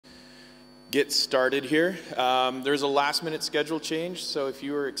get started here. There's a last-minute schedule change, so if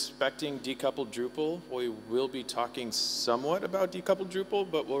you were expecting decoupled Drupal, we will be talking somewhat about decoupled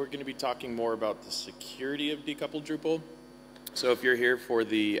Drupal, but we're going to be talking more about the security of decoupled Drupal. So if you're here for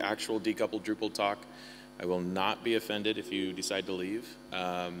the actual decoupled Drupal talk, I will not be offended if you decide to leave,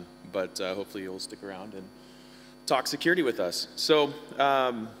 but hopefully you'll stick around and talk security with us. So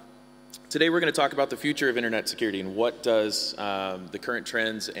today we're going to talk about the future of internet security and what does the current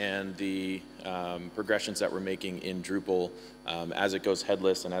trends and the progressions that we're making in Drupal as it goes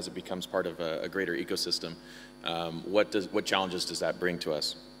headless and as it becomes part of a greater ecosystem. What challenges does that bring to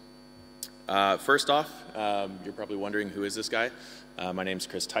us? First off, you're probably wondering, who is this guy? My name is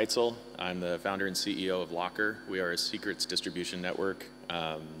Chris Teitzel. I'm the founder and CEO of Locker. We are a secrets distribution network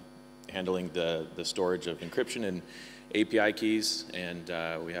handling the storage of encryption and API keys, and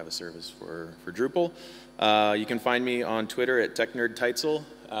we have a service for Drupal. You can find me on Twitter at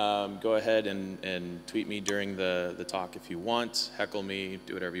TechNerdTeitzel. Go ahead and tweet me during the talk if you want. Heckle me,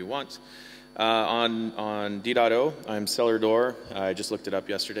 do whatever you want. On D.O, I'm Cellar Door. I just looked it up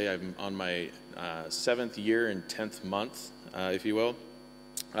yesterday. I'm on my 7th year and 10th month, if you will.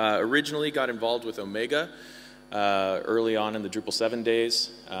 Originally got involved with Omega early on in the Drupal 7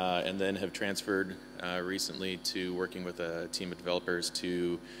 days, and then have transferred recently to working with a team of developers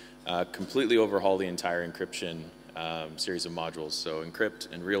to completely overhaul the entire encryption series of modules. So encrypt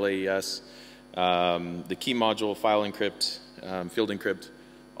and real AES, the key module, file encrypt, field encrypt,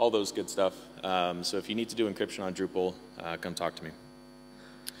 all those good stuff. So if you need to do encryption on Drupal, come talk to me.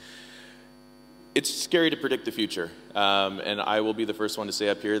 It's scary to predict the future, and I will be the first one to say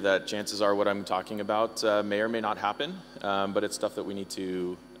up here that chances are what I'm talking about may or may not happen, but it's stuff that we need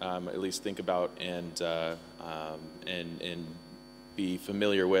to at least think about and be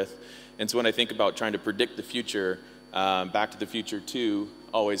familiar with. And so when I think about trying to predict the future, Back to the Future 2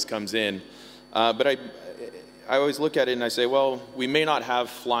 always comes in. But I always look at it and I say, well, we may not have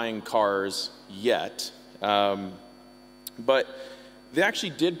flying cars yet, but they actually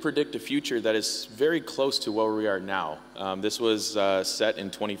did predict a future that is very close to where we are now. This was set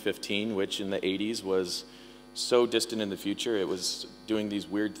in 2015, which in the 80s was so distant in the future. It was doing these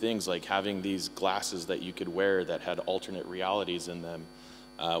weird things like having these glasses that you could wear that had alternate realities in them.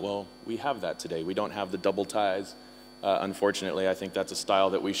 Well, we have that today. We don't have the double ties. Unfortunately, I think that's a style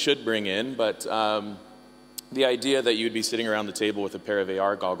that we should bring in, but the idea that you'd be sitting around the table with a pair of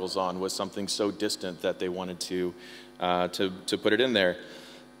AR goggles on was something so distant that they wanted to put it in there.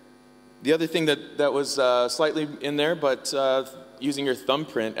 The other thing that was slightly in there, but using your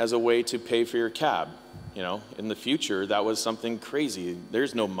thumbprint as a way to pay for your cab. You know, in the future, that was something crazy.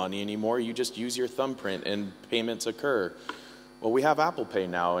 There's no money anymore. You just use your thumbprint and payments occur. Well, we have Apple Pay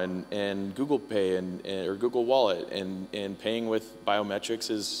now and Google Pay or Google Wallet, and paying with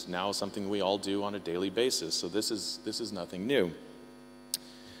biometrics is now something we all do on a daily basis. So this is nothing new.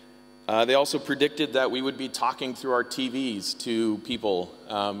 They also predicted that we would be talking through our TVs to people,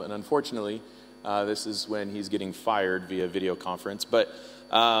 and unfortunately, this is when he's getting fired via video conference. But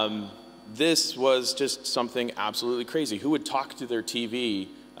this was just something absolutely crazy. Who would talk to their TV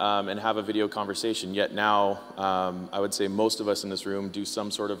and have a video conversation? Yet now, I would say most of us in this room do some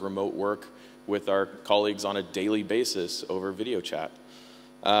sort of remote work with our colleagues on a daily basis over video chat.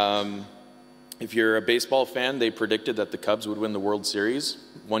 If you're a baseball fan, they predicted that the Cubs would win the World Series.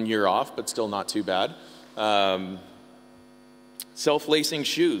 1 year off, but still not too bad. Self-lacing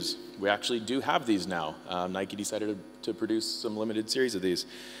shoes. We actually do have these now. Nike decided to produce some limited series of these.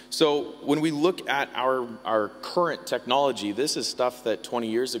 So when we look at our current technology, this is stuff that 20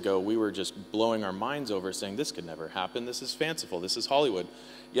 years ago we were just blowing our minds over, saying this could never happen, this is fanciful, this is Hollywood.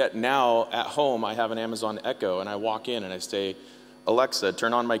 Yet now at home I have an Amazon Echo and I walk in and I say, Alexa,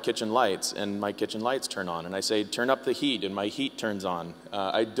 turn on my kitchen lights, and my kitchen lights turn on. And I say, turn up the heat, and my heat turns on.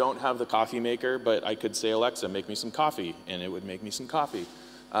 I don't have the coffee maker, but I could say, Alexa, make me some coffee, and it would make me some coffee.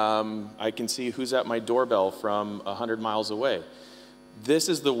 I can see who's at my doorbell from 100 miles away. This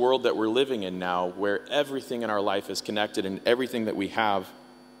is the world that we're living in now, where everything in our life is connected, and everything that we have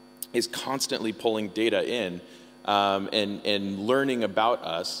is constantly pulling data in and learning about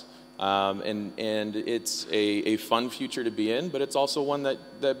us. And it's a fun future to be in, but it's also one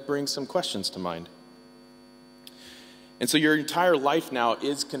that brings some questions to mind. And so your entire life now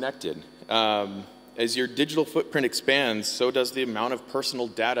is connected. As your digital footprint expands, so does the amount of personal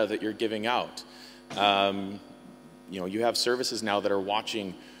data that you're giving out. You know, you have services now that are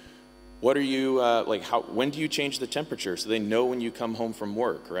watching, what are you, when do you change the temperature? So they know when you come home from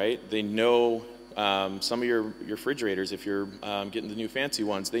work, right? They know some of your refrigerators, if you're getting the new fancy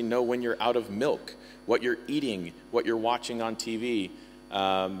ones, they know when you're out of milk, what you're eating, what you're watching on TV.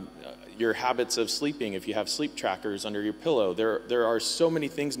 your habits of sleeping, if you have sleep trackers under your pillow. There are so many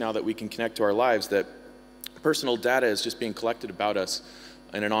things now that we can connect to our lives that personal data is just being collected about us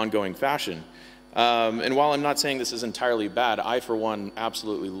in an ongoing fashion. And while I'm not saying this is entirely bad, I, for one,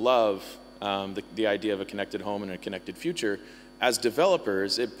 absolutely love the idea of a connected home and a connected future. As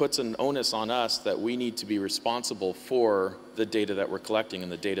developers, it puts an onus on us that we need to be responsible for the data that we're collecting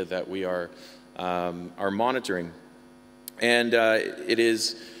and the data that we are monitoring. And it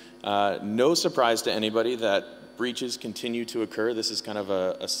is no surprise to anybody that breaches continue to occur. This is kind of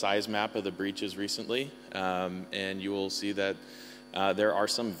a size map of the breaches recently, and you will see that there are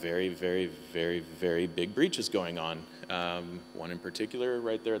some very, very, very, very big breaches going on. One in particular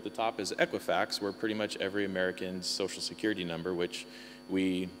right there at the top is Equifax, where pretty much every American's social security number, which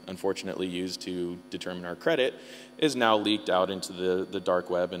we unfortunately use to determine our credit, is now leaked out into the dark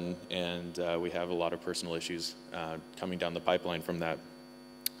web, and we have a lot of personal issues coming down the pipeline from that.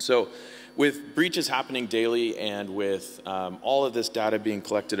 So with breaches happening daily and with all of this data being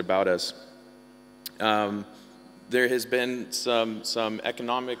collected about us, there has been some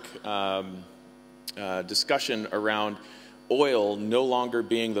economic discussion around oil no longer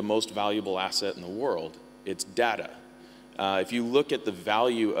being the most valuable asset in the world. It's data. If you look at the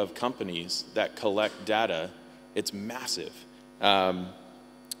value of companies that collect data, it's massive. And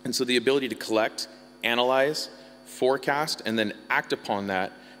so the ability to collect, analyze, forecast, and then act upon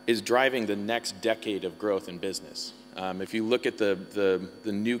that is driving the next decade of growth in business. If you look at the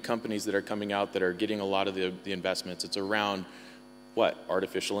new companies that are coming out that are getting a lot of the investments, it's around what?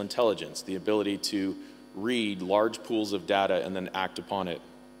 Artificial intelligence, the ability to read large pools of data and then act upon it.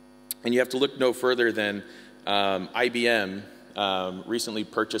 And you have to look no further than IBM recently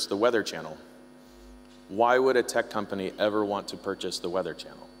purchased the Weather Channel. Why would a tech company ever want to purchase the Weather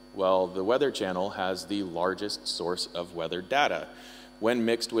Channel? Well, the Weather Channel has the largest source of weather data. When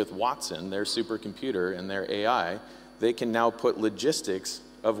mixed with Watson, their supercomputer and their AI, they can now put logistics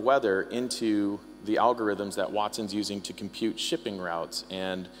of weather into the algorithms that Watson's using to compute shipping routes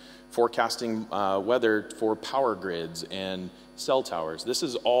and forecasting weather for power grids and cell towers. This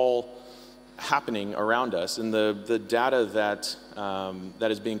is all happening around us, and the data that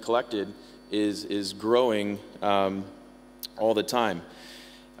is being collected is growing all the time.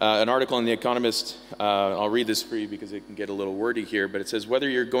 An article in The Economist, I'll read this for you because it can get a little wordy here, but it says, whether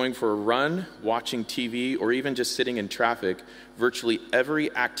you're going for a run, watching TV, or even just sitting in traffic, virtually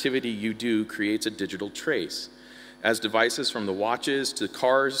every activity you do creates a digital trace. As devices from the watches to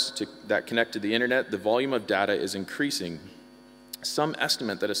cars that connect to the internet, the volume of data is increasing. Some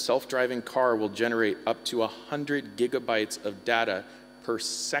estimate that a self-driving car will generate up to 100 gigabytes of data per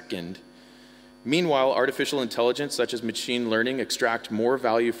second. Meanwhile, artificial intelligence, such as machine learning, extract more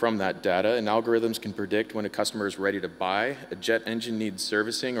value from that data, and algorithms can predict when a customer is ready to buy, a jet engine needs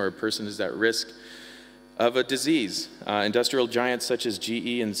servicing, or a person is at risk of a disease. Industrial giants such as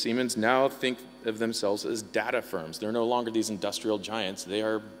GE and Siemens now think of themselves as data firms. They're no longer these industrial giants. They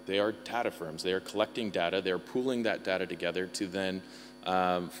are data firms. They are collecting data. They are pooling that data together to then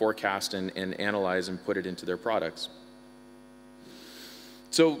forecast and analyze and put it into their products.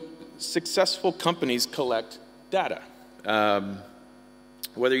 So successful companies collect data.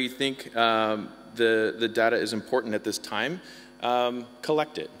 Whether you think the data is important at this time,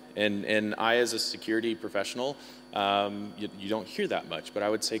 collect it. And I, as a security professional, you don't hear that much, but I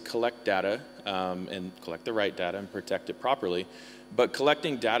would say collect data and collect the right data and protect it properly. But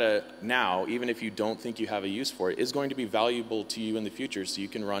collecting data now, even if you don't think you have a use for it, is going to be valuable to you in the future, so you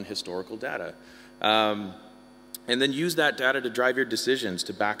can run historical data. And then use that data to drive your decisions,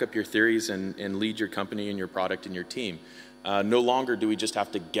 to back up your theories and lead your company and your product and your team. No longer do we just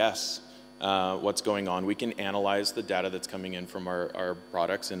have to guess what's going on. We can analyze the data that's coming in from our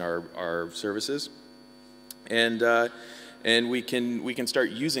products and our services. And we can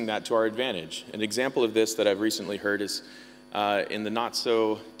start using that to our advantage. An example of this that I've recently heard is in the not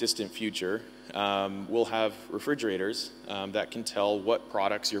so distant future, we'll have refrigerators that can tell what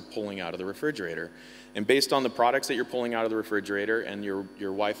products you're pulling out of the refrigerator. And based on the products that you're pulling out of the refrigerator and your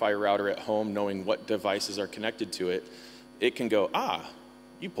Wi-Fi router at home knowing what devices are connected to it, it can go,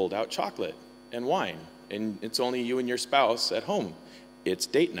 you pulled out chocolate and wine, and it's only you and your spouse at home. It's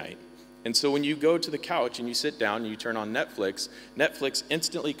date night. And so when you go to the couch and you sit down and you turn on Netflix, Netflix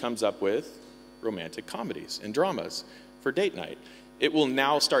instantly comes up with romantic comedies and dramas for date night. It will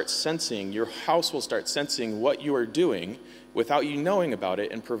now start sensing, your house will start sensing what you are doing without you knowing about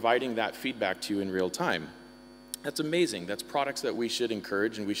it and providing that feedback to you in real time. That's amazing. That's products that we should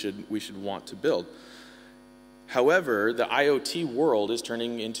encourage and we should want to build. However, the IoT world is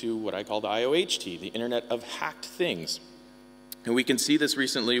turning into what I call the IOHT, the Internet of Hacked Things. And we can see this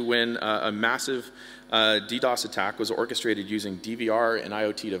recently when a massive DDoS attack was orchestrated using DVR and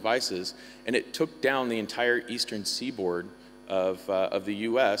IoT devices, and it took down the entire eastern seaboard of the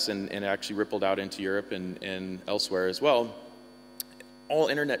US and actually rippled out into Europe and elsewhere as well. All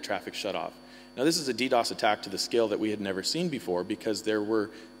internet traffic shut off. Now this is a DDoS attack to the scale that we had never seen before, because there were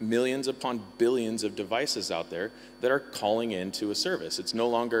millions upon billions of devices out there that are calling into a service. It's no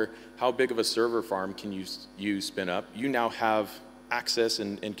longer how big of a server farm can you spin up. You now have access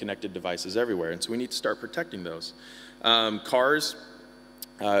and connected devices everywhere, and so we need to start protecting those. Cars,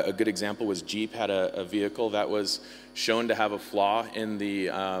 a good example was Jeep had a vehicle that was shown to have a flaw in the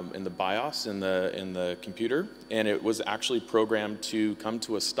BIOS in the computer, and it was actually programmed to come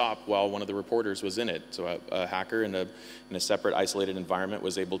to a stop while one of the reporters was in it. So a hacker in a separate isolated environment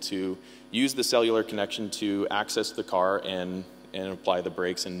was able to use the cellular connection to access the car and apply the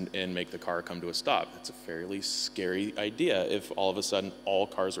brakes and make the car come to a stop. It's a fairly scary idea if all of a sudden all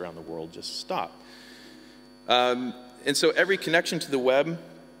cars around the world just stop. And so every connection to the web,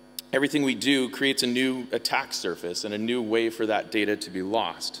 everything we do creates a new attack surface and a new way for that data to be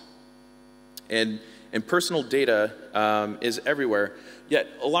lost. And personal data is everywhere, yet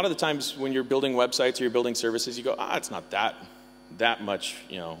a lot of the times when you're building websites or you're building services, you go, it's not that much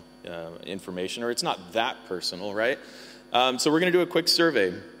information, or it's not that personal, right? So we're going to do a quick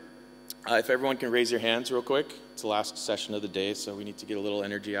survey. If everyone can raise your hands real quick. It's the last session of the day, so we need to get a little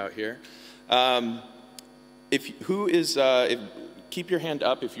energy out here. Keep your hand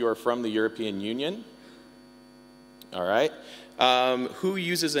up if you are from the European Union. All right. Who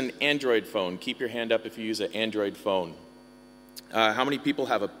uses an Android phone? Keep your hand up if you use an Android phone. How many people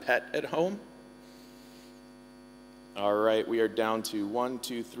have a pet at home? All right, we are down to 1,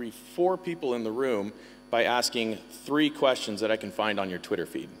 2, 3, 4 people in the room by asking 3 questions that I can find on your Twitter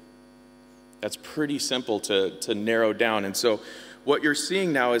feed. That's pretty simple to narrow down. And so what you're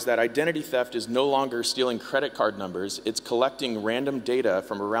seeing now is that identity theft is no longer stealing credit card numbers. It's collecting random data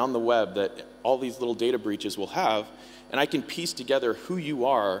from around the web that all these little data breaches will have, and I can piece together who you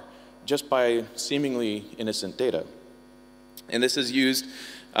are just by seemingly innocent data. And this is used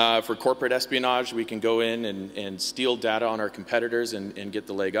for corporate espionage. We can go in and steal data on our competitors and get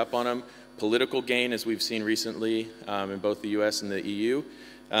the leg up on them. Political gain, as we've seen recently in both the US and the EU.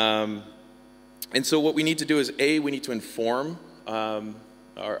 And so what we need to do is, A, we need to inform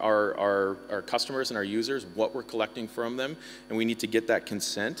our customers and our users what we're collecting from them, and we need to get that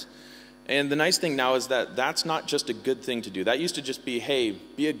consent. And the nice thing now is that that's not just a good thing to do. That used to just be, hey,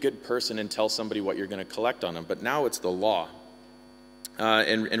 be a good person and tell somebody what you're going to collect on them, but now it's the law.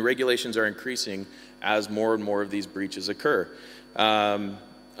 And regulations are increasing as more and more of these breaches occur.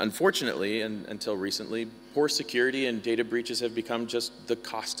 Unfortunately, and until recently, poor security and data breaches have become just the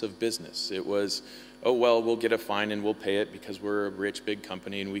cost of business. It was, oh, well, we'll get a fine and we'll pay it because we're a rich, big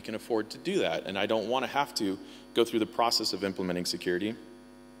company and we can afford to do that. And I don't want to have to go through the process of implementing security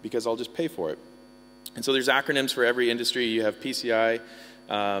because I'll just pay for it. And so there's acronyms for every industry. You have PCI,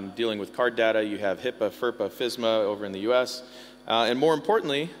 dealing with card data. You have HIPAA, FERPA, FISMA over in the US. And more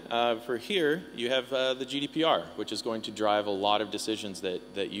importantly, for here, you have the GDPR, which is going to drive a lot of decisions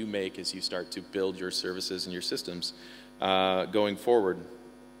that you make as you start to build your services and your systems going forward.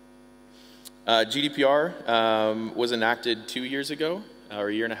 GDPR was enacted 2 years ago, or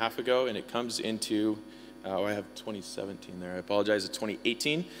a year and a half ago, and it comes into, I have 2017 there, I apologize, it's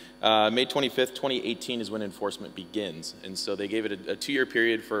 2018. May 25th, 2018 is when enforcement begins. And so they gave it a 2-year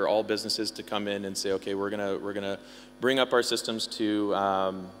period for all businesses to come in and say, okay, we're gonna bring up our systems to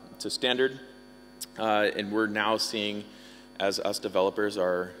standard. And we're now seeing, as us developers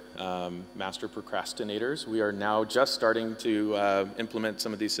are master procrastinators, we are now just starting to implement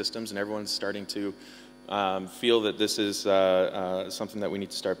some of these systems, and everyone's starting to feel that this is something that we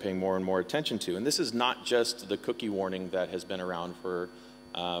need to start paying more and more attention to. And this is not just the cookie warning that has been around for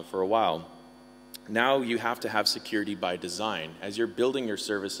a while. Now you have to have security by design. As you're building your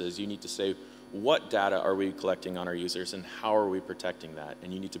services, you need to say, what data are we collecting on our users and how are we protecting that?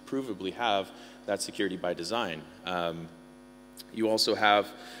 And you need to provably have that security by design. You also have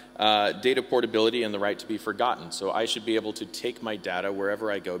data portability and the right to be forgotten. So I should be able to take my data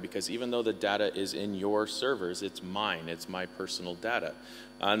wherever I go, because even though the data is in your servers, it's mine, it's my personal data.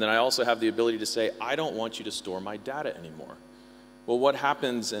 And then I also have the ability to say, I don't want you to store my data anymore. Well, what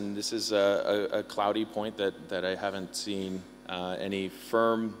happens, and this is a cloudy point that I haven't seen any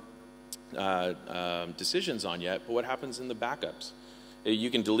firm decisions on yet, but what happens in the backups?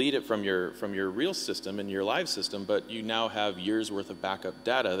 You can delete it from your real system and your live system, but you now have years worth of backup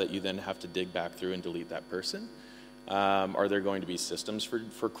data that you then have to dig back through and delete that person. Are there going to be systems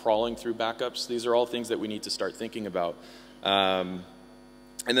for crawling through backups? These are all things that we need to start thinking about. And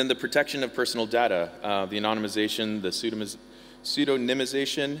then the protection of personal data, the anonymization, the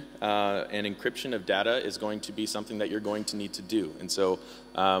pseudonymization, and encryption of data is going to be something that you're going to need to do. And so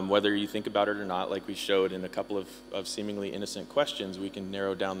whether you think about it or not, like we showed in a couple of seemingly innocent questions, we can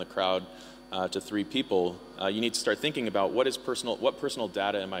narrow down the crowd to 3 people. You need to start thinking about what personal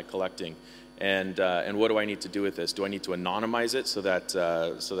data am I collecting, and what do I need to do with this? Do I need to anonymize it so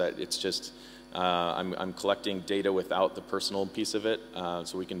that it's just I'm collecting data without the personal piece of it,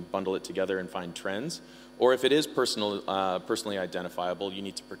 so we can bundle it together and find trends? Or if it is personally identifiable, you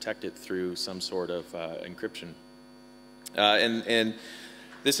need to protect it through some sort of encryption. And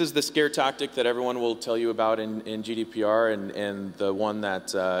this is the scare tactic that everyone will tell you about in GDPR, and the one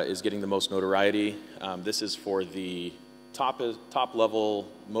that is getting the most notoriety. This is for the top level,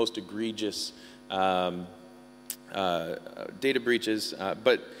 most egregious data breaches,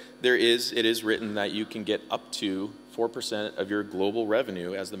 but it is written that you can get up to 4% of your global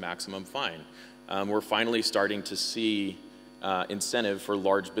revenue as the maximum fine. We're finally starting to see incentive for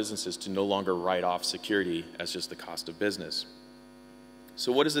large businesses to no longer write off security as just the cost of business.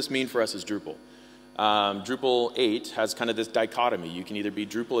 So what does this mean for us as Drupal? Drupal 8 has kind of this dichotomy. You can either be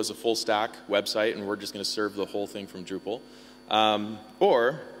Drupal as a full stack website, and we're just going to serve the whole thing from Drupal,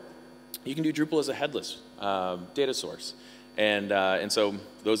 or you can do Drupal as a headless data source. And so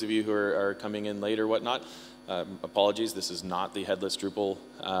those of you who are coming in late or whatnot, apologies, this is not the headless Drupal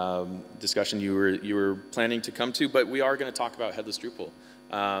discussion you were planning to come to, but we are going to talk about headless Drupal.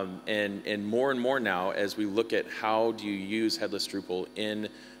 And more now, as we look at how do you use headless Drupal in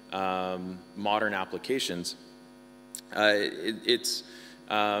modern applications, it's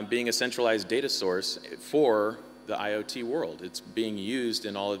being a centralized data source for the IoT world. It's being used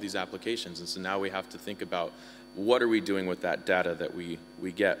in all of these applications, and so now we have to think about what are we doing with that data that we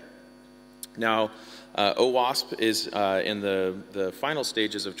get. Now, OWASP is in the final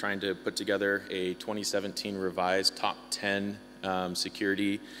stages of trying to put together a 2017 revised top 10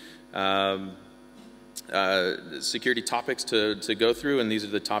 security topics to go through, and these are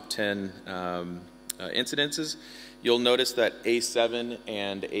the top 10 incidences. You'll notice that A7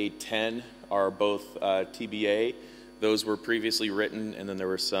 and A10 are both TBA. Those were previously written, and then there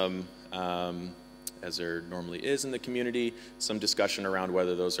were some, as there normally is in the community, some discussion around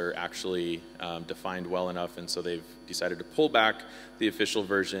whether those are actually defined well enough, and so they've decided to pull back the official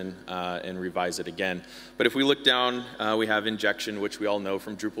version and revise it again. But if we look down, we have injection, which we all know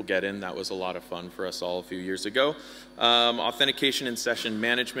from Drupal Get-In. That was a lot of fun for us all a few years ago. Authentication and session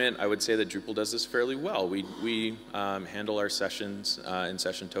management, I would say that Drupal does this fairly well. We handle our sessions and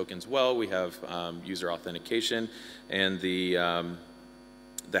session tokens well. We have user authentication, and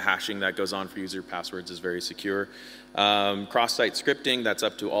the hashing that goes on for user passwords is very secure. Cross-site scripting, that's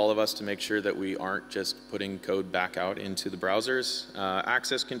up to all of us to make sure that we aren't just putting code back out into the browsers.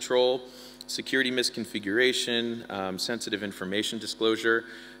 Access control, security misconfiguration, sensitive information disclosure.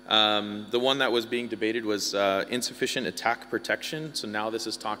 The one that was being debated was insufficient attack protection. So now this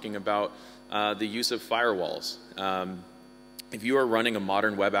is talking about the use of firewalls. If you are running a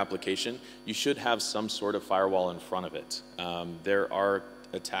modern web application, you should have some sort of firewall in front of it. There are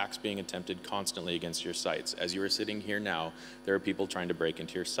attacks being attempted constantly against your sites. As you are sitting here now, there are people trying to break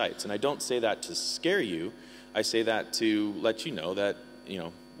into your sites. And I don't say that to scare you. I say that to let you know that,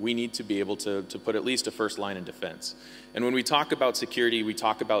 we need to be able to put at least a first line of defense. And when we talk about security, we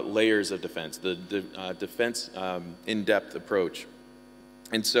talk about layers of defense, the defense in-depth approach.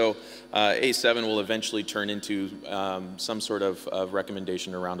 And so A7 will eventually turn into some sort of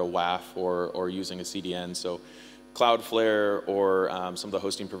recommendation around a WAF or using a CDN. So Cloudflare or some of the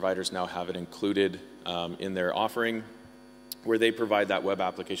hosting providers now have it included in their offering, where they provide that web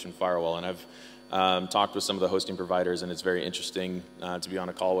application firewall. And I've talked with some of the hosting providers, and it's very interesting to be on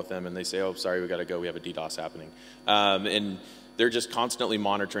a call with them, and they say, oh, sorry, we got to go, we have a DDoS happening. And they're just constantly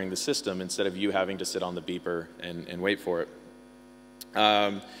monitoring the system instead of you having to sit on the beeper and wait for it.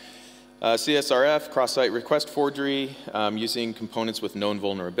 CSRF, cross-site request forgery, using components with known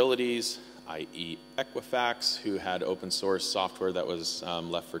vulnerabilities, i.e. Equifax, who had open source software that was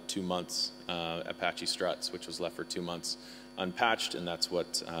left for 2 months, Apache Struts, which was left for 2 months unpatched, and that's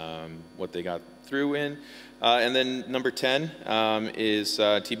what they got through in. And then number 10 is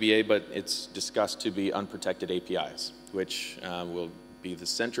TBA, but it's discussed to be unprotected APIs, which will be the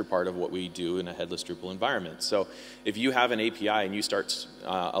center part of what we do in a headless Drupal environment. So if you have an API and you start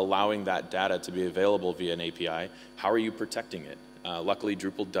allowing that data to be available via an API, how are you protecting it? Luckily,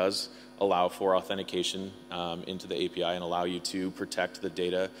 Drupal does allow for authentication into the API and allow you to protect the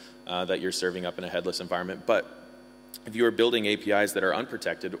data that you're serving up in a headless environment. But if you are building APIs that are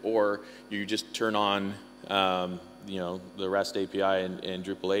unprotected, or you just turn on the REST API in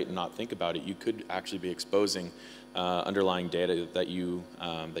Drupal 8 and not think about it, you could actually be exposing underlying data that you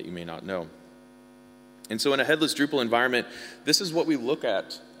may not know. And so in a headless Drupal environment, this is what we look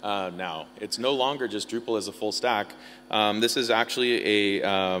at now. It's no longer just Drupal as a full stack. This is actually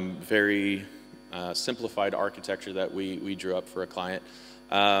a very simplified architecture that we drew up for a client.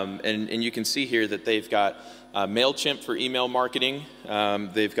 And you can see here that they've got MailChimp for email marketing.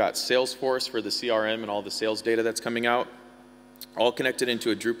 They've got Salesforce for the CRM and all the sales data that's coming out, all connected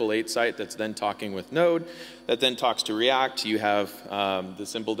into a Drupal 8 site that's then talking with Node, that then talks to React. You have the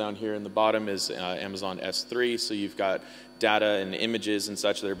symbol down here in the bottom is Amazon S3, so you've got data and images and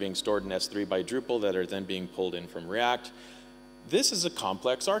such that are being stored in S3 by Drupal that are then being pulled in from React. This is a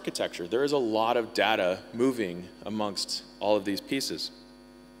complex architecture. There is a lot of data moving amongst all of these pieces.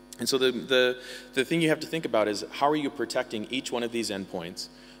 And so the thing you have to think about is how are you protecting each one of these endpoints?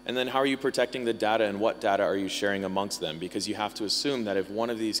 And then how are you protecting the data and what data are you sharing amongst them? Because you have to assume that if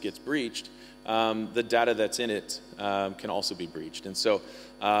one of these gets breached, the data that's in it can also be breached. And so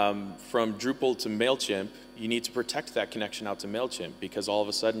from Drupal to MailChimp, you need to protect that connection out to MailChimp because all of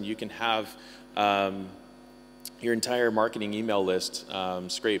a sudden you can have your entire marketing email list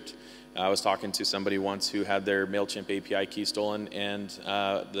scraped. I was talking to somebody once who had their MailChimp API key stolen, and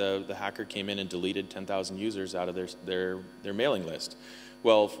the hacker came in and deleted 10,000 users out of their mailing list.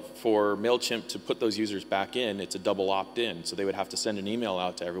 Well, for MailChimp to put those users back in, it's a double opt-in. So they would have to send an email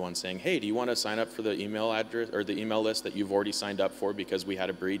out to everyone saying, hey, do you want to sign up for the email address or the email list that you've already signed up for because we had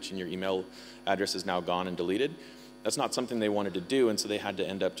a breach and your email address is now gone and deleted? That's not something they wanted to do, and so they had to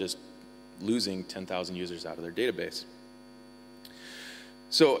end up just losing 10,000 users out of their database.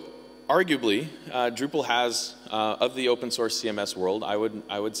 So arguably, Drupal has, of the open source CMS world, I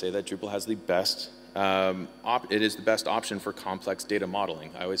would say that Drupal has the best, it is the best option for complex data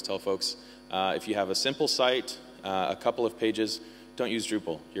modeling. I always tell folks, if you have a simple site, a couple of pages, don't use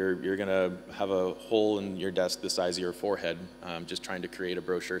Drupal. You're gonna have a hole in your desk the size of your forehead just trying to create a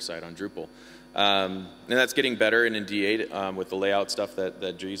brochure site on Drupal. And that's getting better, and in D8 with the layout stuff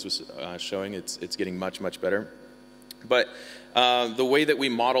that Dries was showing, it's getting much, much better. But the way that we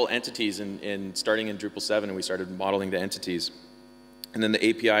model entities, starting in Drupal 7, we started modeling the entities. And then the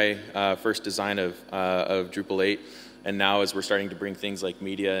API first design of Drupal 8, and now as we're starting to bring things like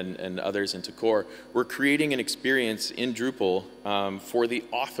media and others into core, we're creating an experience in Drupal for the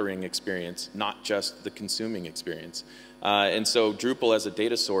authoring experience, not just the consuming experience. And so Drupal as a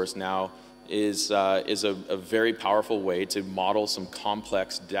data source now is a very powerful way to model some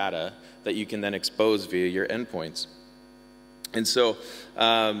complex data that you can then expose via your endpoints. And so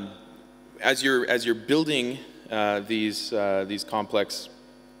as you're building these complex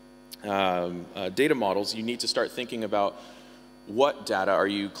data models, you need to start thinking about what data are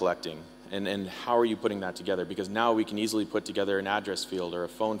you collecting and how are you putting that together, because now we can easily put together an address field or a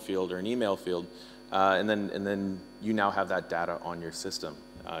phone field or an email field, and then you now have that data on your system.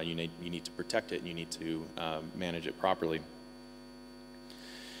 You need to protect it, and you need to manage it properly.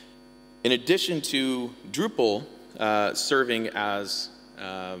 In addition to Drupal serving as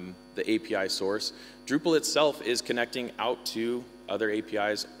the API source, Drupal itself is connecting out to other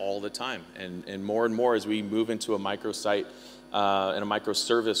APIs all the time. And more as we move into a microsite and a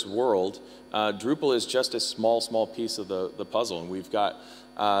microservice world, Drupal is just a small piece of the puzzle. And we've got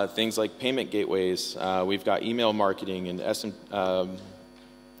things like payment gateways, we've got email marketing and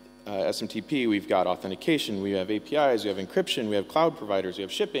SMTP, we've got authentication, we have APIs, we have encryption, we have cloud providers, we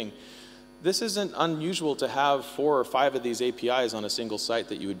have shipping. This isn't unusual to have 4 or 5 of these APIs on a single site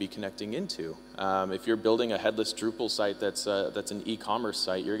that you would be connecting into. If you're building a headless Drupal site that's an e-commerce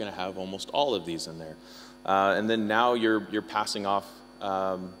site, you're going to have almost all of these in there. And then now you're passing off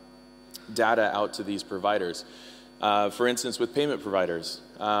data out to these providers. For instance, with payment providers,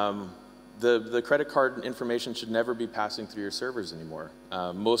 the credit card information should never be passing through your servers anymore.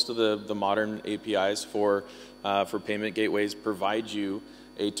 Most of the modern APIs for payment gateways provide you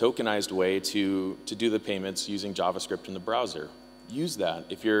a tokenized way to do the payments using JavaScript in the browser. Use that.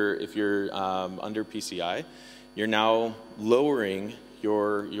 If you're under PCI, you're now lowering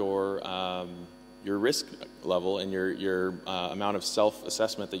your risk level and your amount of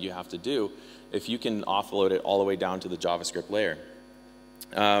self-assessment that you have to do if you can offload it all the way down to the JavaScript layer.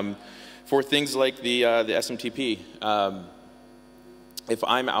 For things like the SMTP, if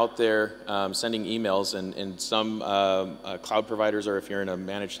I'm out there sending emails and some cloud providers, or if you're in a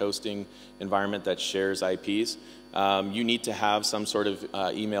managed hosting environment that shares IPs, you need to have some sort of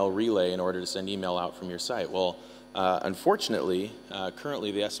email relay in order to send email out from your site. Well, unfortunately,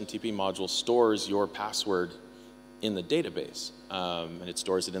 currently the SMTP module stores your password in the database, and it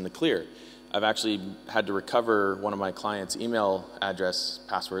stores it in the clear. I've actually had to recover one of my clients' email address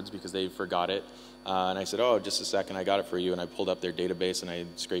passwords because they forgot it. And I said, oh, just a second, I got it for you. And I pulled up their database and I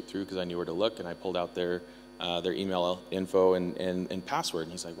scraped through because I knew where to look, and I pulled out their email info and password.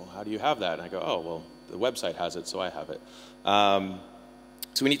 And he's like, well, how do you have that? And I go, oh, well, the website has it, so I have it.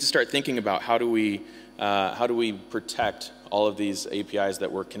 So we need to start thinking about how do we protect all of these APIs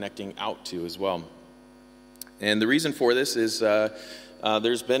that we're connecting out to as well. And the reason for this is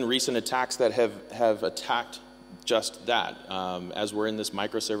there's been recent attacks that have attacked just that. As we're in this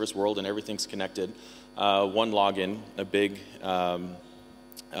microservice world and everything's connected, one login, a big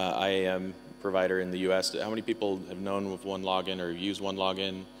IAM provider in the US. How many people have known of one login or use one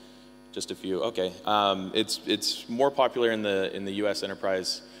login? Just a few. Okay. It's more popular in the US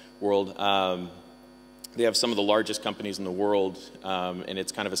enterprise world. They have some of the largest companies in the world, and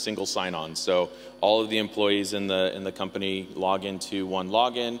it's kind of a single sign-on. So all of the employees in the company log into one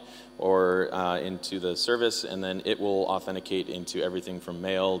login or into the service, and then it will authenticate into everything from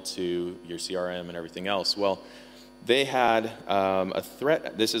mail to your CRM and everything else. Well, they had a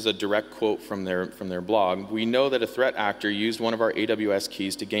threat. This is a direct quote from their blog. We know that a threat actor used one of our AWS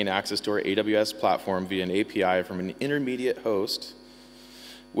keys to gain access to our AWS platform via an API from an intermediate host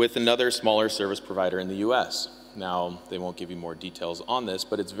with another smaller service provider in the US. Now, they won't give you more details on this,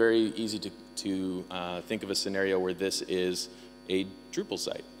 but it's very easy to think of a scenario where this is a Drupal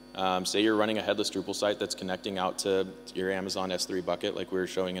site. Say you're running a headless Drupal site that's connecting out to your Amazon S3 bucket like we were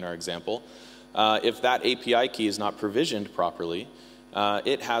showing in our example. If that API key is not provisioned properly,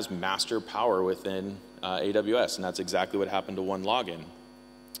 it has master power within AWS, and that's exactly what happened to one login.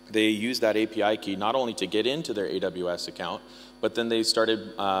 They used that API key not only to get into their AWS account, but then they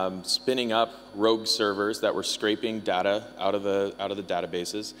started spinning up rogue servers that were scraping data out of the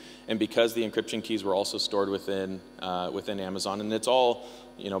databases. And because the encryption keys were also stored within Amazon, and it's all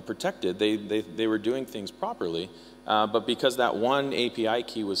protected, they were doing things properly. But because that one API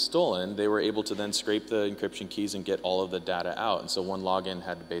key was stolen, they were able to then scrape the encryption keys and get all of the data out. And so one login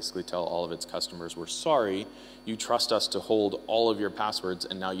had to basically tell all of its customers, we're sorry, you trust us to hold all of your passwords,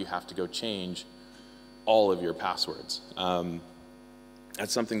 and now you have to go change all of your passwords.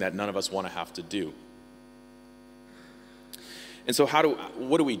 That's something that none of us want to have to do. And so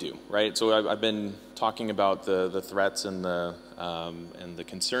what do we do, right? So I've been talking about the threats and the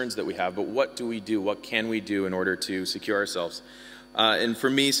concerns that we have, but what do we do? What can we do in order to secure ourselves? And for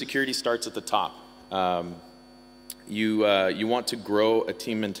me, security starts at the top. You want to grow a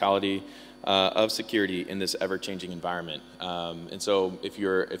team mentality of security in this ever-changing environment. And so if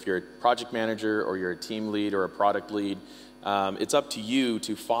you're a project manager or you're a team lead or a product lead, it's up to you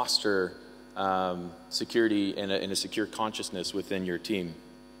to foster security and a secure consciousness within your team.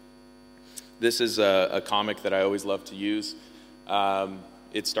 This is a comic that I always love to use.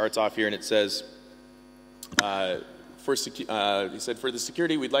 It starts off here and it says, he said, for the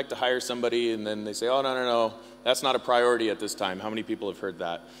security, we'd like to hire somebody, and then they say, oh, no, that's not a priority at this time. How many people have heard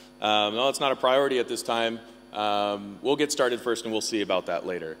that? No, it's not a priority at this time. We'll get started first and we'll see about that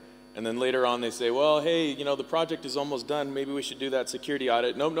later. And then later on they say, well, hey, the project is almost done. Maybe we should do that security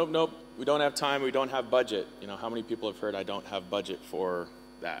audit. Nope. We don't have time. We don't have budget. How many people have heard I don't have budget for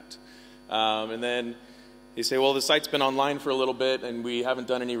that? And then they say, well, the site's been online for a little bit and we haven't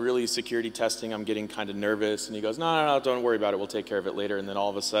done any really security testing. I'm getting kind of nervous. And he goes, no, don't worry about it. We'll take care of it later. And then all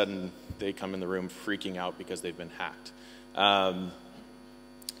of a sudden they come in the room freaking out because they've been hacked.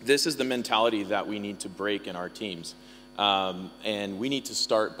 This is the mentality that we need to break in our teams. And we need to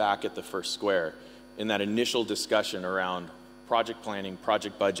start back at the first square. In that initial discussion around project planning,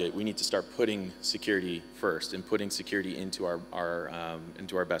 project budget, we need to start putting security first and putting security into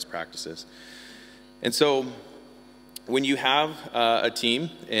our best practices. And so when you have a team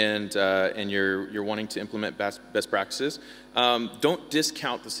and you're wanting to implement best practices, don't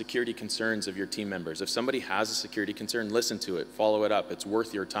discount the security concerns of your team members. If somebody has a security concern, listen to it, follow it up. It's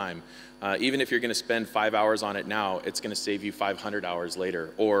worth your time. Even if you're going to spend 5 hours on it now, it's going to save you 500 hours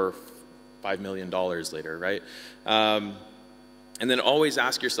later or $5 million later, right? And then always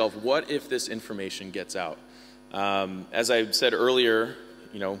ask yourself, what if this information gets out? As I said earlier,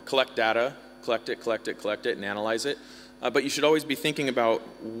 collect data, collect it, and analyze it. But you should always be thinking about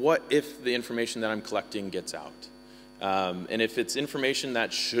what if the information that I'm collecting gets out. And if it's information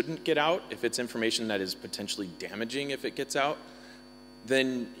that shouldn't get out, if it's information that is potentially damaging if it gets out,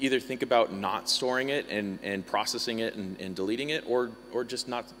 then either think about not storing it and processing it and deleting it, or just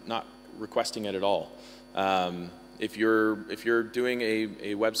not requesting it at all. If you're doing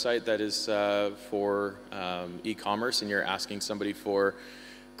a website that is for e-commerce and you're asking somebody for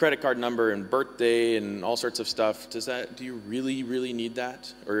credit card number and birthday and all sorts of stuff. Do you really need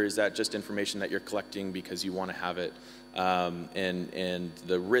that? Or is that just information that you're collecting because you want to have it? And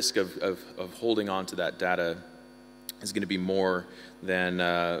the risk of holding on to that data is going to be more than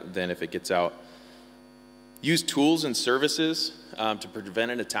if it gets out. Use tools and services to prevent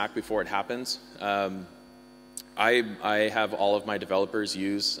an attack before it happens. I have all of my developers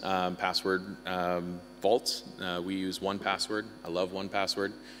use password vaults. We use 1Password. I love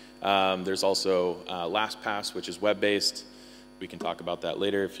 1Password. There's also LastPass, which is web-based. We can talk about that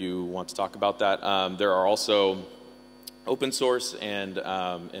later if you want to talk about that. There are also open source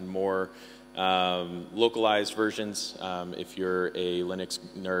and more localized versions if you're a Linux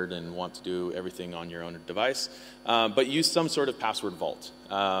nerd and want to do everything on your own device. But use some sort of password vault.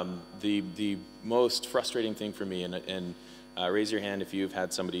 The most frustrating thing for me, and raise your hand if you've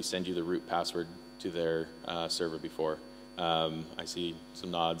had somebody send you the root password to their server before. I see some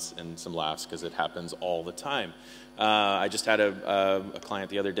nods and some laughs because it happens all the time. I just had a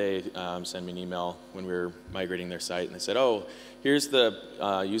client the other day send me an email when we were migrating their site, and they said, oh, here's the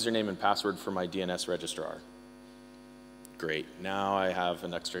username and password for my DNS registrar. Great. Now I have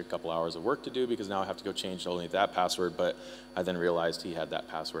an extra couple hours of work to do because now I have to go change only that password, but I then realized he had that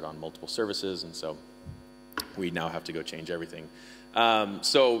password on multiple services, and so we now have to go change everything.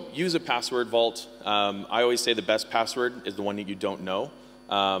 So use a password vault. I always say the best password is the one that you don't know.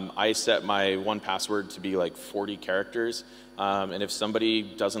 I set my 1Password to be like 40 characters. And if somebody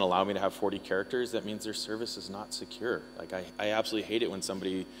doesn't allow me to have 40 characters, that means their service is not secure. Like I absolutely hate it when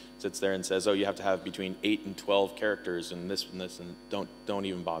somebody sits there and says, oh, you have to have between 8 and 12 characters and this, and don't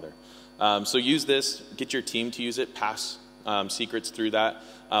even bother. So use this, get your team to use it, pass secrets through that.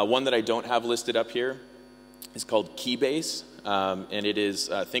 One that I don't have listed up here is called Keybase. And it is,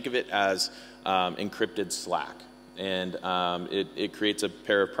 think of it as encrypted Slack. And it creates a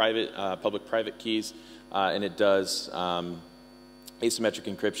pair of private, public-private keys, and it does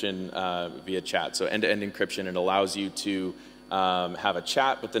asymmetric encryption via chat. So end-to-end encryption. It allows you to have a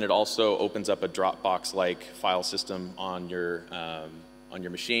chat, but then it also opens up a Dropbox-like file system on your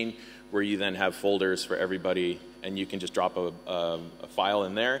machine, where you then have folders for everybody, and you can just drop a file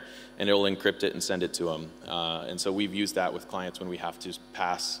in there, and it'll encrypt it and send it to them. And so we've used that with clients when we have to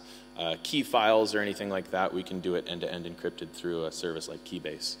pass key files or anything like that. We can do it end-to-end encrypted through a service like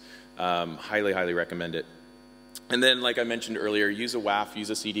Keybase. Highly, highly recommend it. And then, like I mentioned earlier, use a WAF, use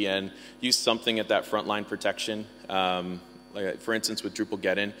a CDN, use something at that frontline protection. Like for instance, with Drupal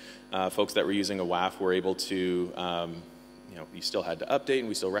Get-In, folks that were using a WAF were able to you still had to update and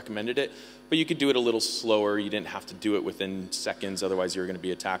we still recommended it, but you could do it a little slower. You didn't have to do it within seconds, otherwise you were going to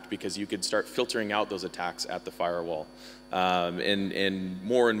be attacked, because you could start filtering out those attacks at the firewall. And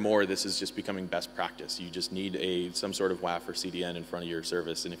more, this is just becoming best practice. You just need some sort of WAF or CDN in front of your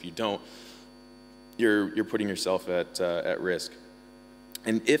service, and if you don't, you're putting yourself at risk.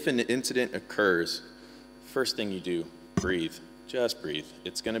 And if an incident occurs, first thing you do, breathe. Just breathe.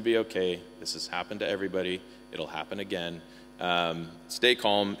 It's going to be okay. This has happened to everybody. It'll happen again. Stay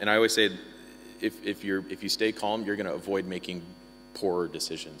calm. And I always say, if you stay calm, you're going to avoid making poorer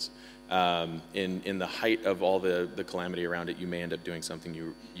decisions. In the height of all the calamity around it, you may end up doing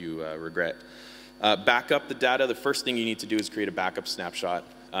something you regret. Back up the data. The first thing you need to do is create a backup snapshot.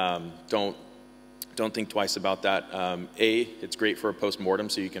 Don't think twice about that. It's great for a post-mortem,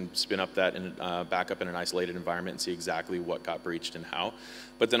 so you can spin up that and back up in an isolated environment and see exactly what got breached and how.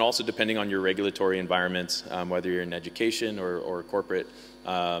 But then also, depending on your regulatory environments, whether you're in education or corporate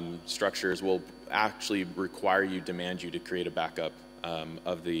structures, will actually demand you to create a backup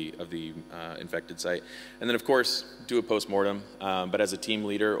of the infected site. And then, of course, do a post-mortem. But as a team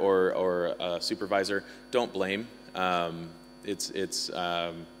leader or a supervisor, don't blame. It's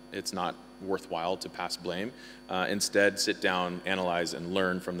not worthwhile to pass blame. Instead, sit down, analyze, and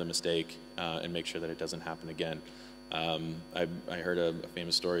learn from the mistake and make sure that it doesn't happen again. I heard a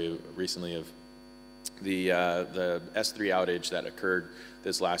famous story recently of the S3 outage that occurred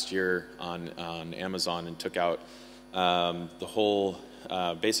this last year on Amazon and took out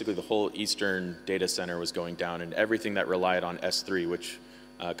basically the whole Eastern data center was going down, and everything that relied on S3, which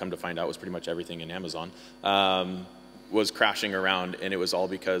come to find out was pretty much everything in Amazon, was crashing around, and it was all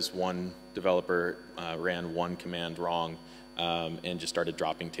because one developer ran one command wrong and just started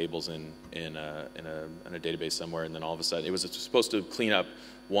dropping tables in a database somewhere, and then all of a sudden it was supposed to clean up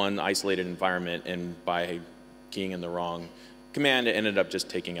one isolated environment, and by keying in the wrong command, it ended up just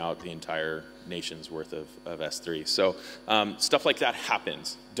taking out the entire nation's worth of S3. So stuff like that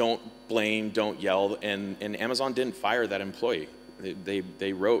happens. Don't blame, don't yell, and Amazon didn't fire that employee.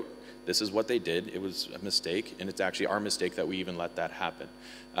 They wrote this is what they did. It was a mistake, and it's actually our mistake that we even let that happen.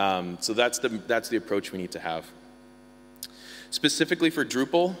 So that's the approach we need to have. Specifically for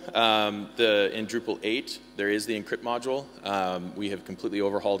Drupal, in Drupal 8, there is the encrypt module. We have completely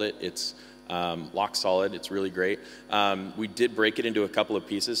overhauled it. It's lock solid. It's really great. We did break it into a couple of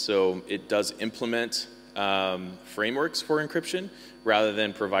pieces, so it does implement frameworks for encryption rather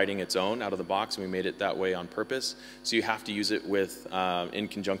than providing its own out of the box. We made it that way on purpose. So you have to use it with, in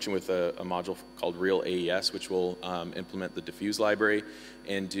conjunction with a module called Real AES, which will implement the diffuse library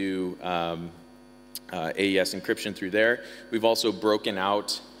and do AES encryption through there. We've also broken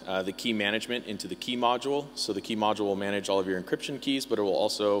out the key management into the key module. So the key module will manage all of your encryption keys, but it will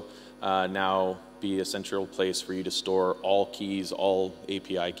also now be a central place for you to store all keys, all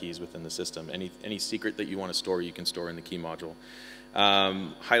API keys within the system. Any secret that you want to store, you can store in the key module.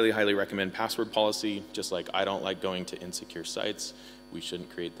 Highly, highly recommend password policy. Just like I don't like going to insecure sites, we shouldn't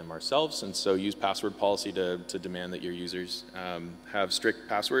create them ourselves. And so use password policy to demand that your users have strict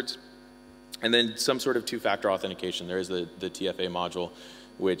passwords. And then some sort of two-factor authentication. There is the TFA module,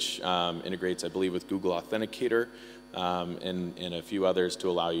 which integrates, I believe, with Google Authenticator and a few others to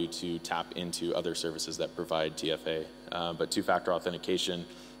allow you to tap into other services that provide TFA. But two-factor authentication,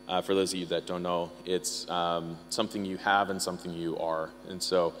 for those of you that don't know, it's something you have and something you are. And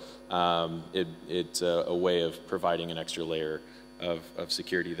so it's a way of providing an extra layer of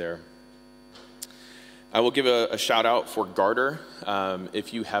security there. I will give a shout out for Garter.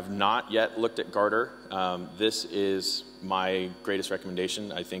 If you have not yet looked at Garter, this is my greatest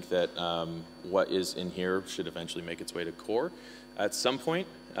recommendation. I think that what is in here should eventually make its way to core at some point,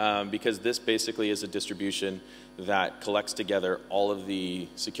 because this basically is a distribution that collects together all of the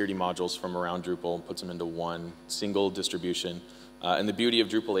security modules from around Drupal and puts them into one single distribution. And the beauty of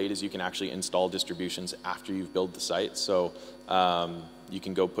Drupal 8 is you can actually install distributions after you've built the site. So you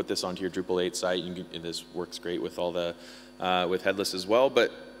can go put this onto your Drupal 8 site. This works great with all the with headless as well.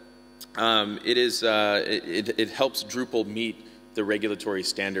 But it helps Drupal meet the regulatory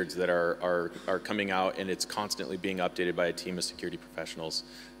standards that are coming out, and it's constantly being updated by a team of security professionals,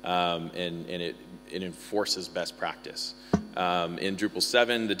 and it enforces best practice. In Drupal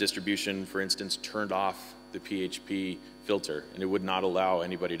 7, the distribution, for instance, turned off the PHP filter, and it would not allow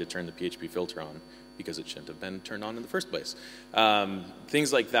anybody to turn the PHP filter on because it shouldn't have been turned on in the first place.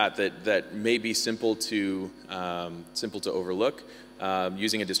 Things like that may be simple to overlook.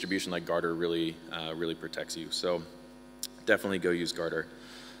 Using a distribution like Garter really protects you. So definitely go use Garter.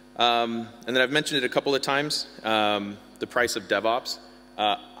 And then I've mentioned it a couple of times. The price of DevOps.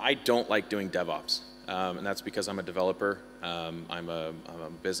 I don't like doing DevOps. And that's because I'm a developer. I'm a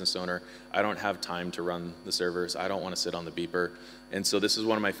business owner. I don't have time to run the servers. I don't want to sit on the beeper. And so this is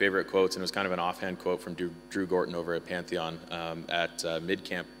one of my favorite quotes, and it was kind of an offhand quote from Drew Gorton over at Pantheon at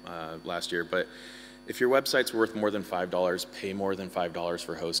MidCamp last year. But if your website's worth more than $5, pay more than $5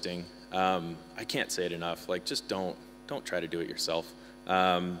 for hosting. I can't say it enough. Like, just don't try to do it yourself.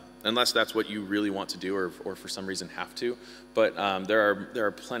 Unless that's what you really want to do, or for some reason have to. But there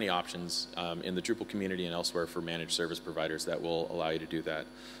are plenty of options in the Drupal community and elsewhere for managed service providers that will allow you to do that.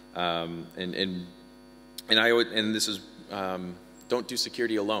 And this is don't do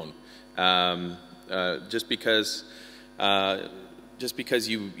security alone. Just because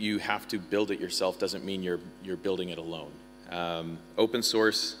you have to build it yourself doesn't mean you're building it alone. Open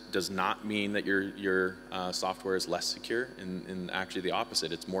source does not mean that your software is less secure, and actually the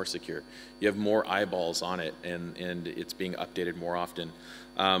opposite. It's more secure. You have more eyeballs on it, and it's being updated more often.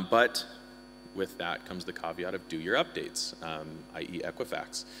 But with that comes the caveat of do your updates, i.e.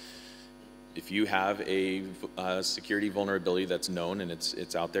 Equifax. If you have a security vulnerability that's known and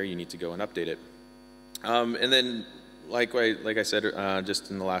it's out there, you need to go and update it. And then, like I said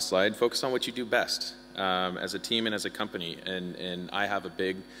just in the last slide, focus on what you do best. As a team and as a company, and I have a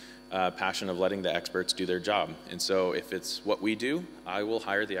big passion of letting the experts do their job. And so if it's what we do, I will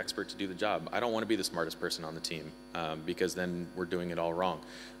hire the expert to do the job. I don't want to be the smartest person on the team because then we're doing it all wrong.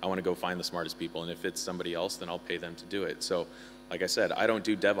 I want to go find the smartest people, and if it's somebody else, then I'll pay them to do it. So like I said, I don't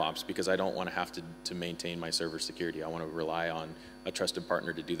do DevOps because I don't want to have to maintain my server security. I want to rely on a trusted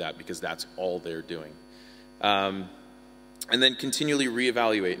partner to do that because that's all they're doing. And then continually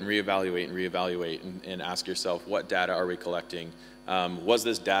reevaluate and reevaluate and reevaluate and ask yourself, what data are we collecting? Was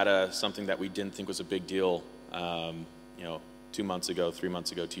this data something that we didn't think was a big deal 2 months ago, 3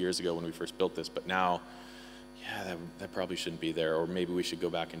 months ago, 2 years ago when we first built this, but now, yeah, that probably shouldn't be there, or maybe we should go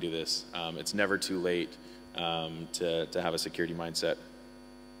back and do this. It's never too late to have a security mindset.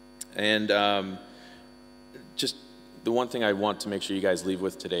 And just the one thing I want to make sure you guys leave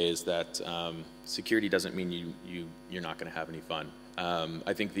with today is that security doesn't mean you're not going to have any fun.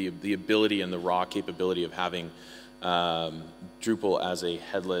 I think the ability and the raw capability of having Drupal as a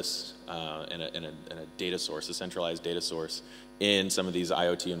headless and a data source, a centralized data source in some of these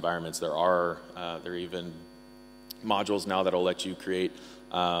IoT environments. There are even modules now that'll let you create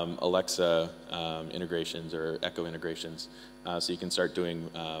Alexa integrations or Echo integrations, so you can start doing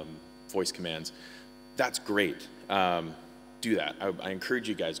voice commands. That's great. Do that. I encourage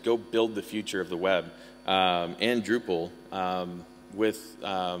you guys, go build the future of the web and Drupal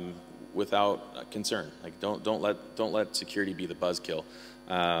without concern. Like don't let security be the buzzkill,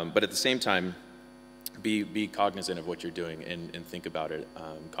 but at the same time, be cognizant of what you're doing and think about it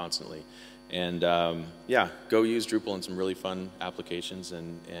constantly. And yeah, go use Drupal in some really fun applications,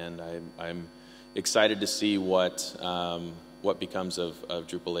 and I'm excited to see what becomes of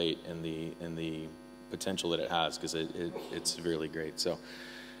Drupal 8 and the potential that it has, because it's really great. So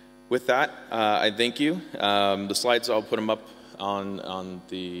with that, I thank you. The slides, I'll put them up on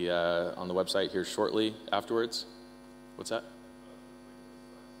the website here shortly afterwards. What's that?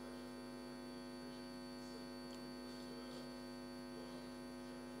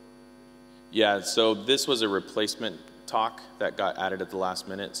 Yeah, so this was a replacement talk that got added at the last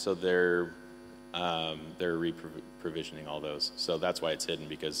minute, so they're re-provisioning all those. So that's why it's hidden,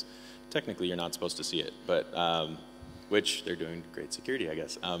 because technically you're not supposed to see it, but which they're doing great security, I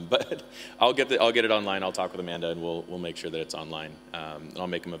guess. But I'll get it online. I'll talk with Amanda, and we'll make sure that it's online. And I'll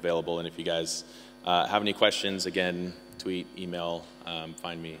make them available. And if you guys have any questions, again, tweet, email,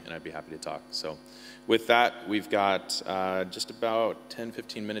 find me, and I'd be happy to talk. So with that, we've got just about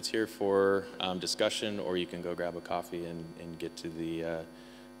 10-15 minutes here for discussion, or you can go grab a coffee and get to the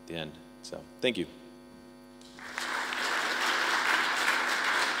end. So thank you.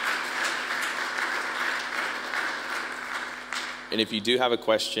 And if you do have a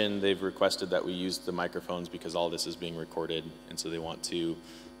question, they've requested that we use the microphones because all this is being recorded, and so they want to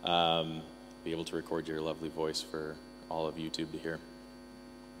be able to record your lovely voice for all of YouTube to hear.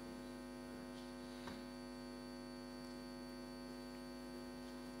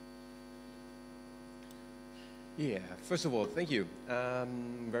 Yeah, first of all, thank you.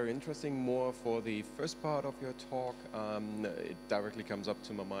 Very interesting. More for the first part of your talk. It directly comes up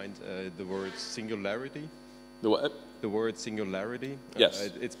to my mind the word singularity. The what? The word singularity. Yes.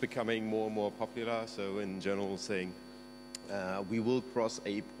 It's becoming more and more popular. So in general, saying we will cross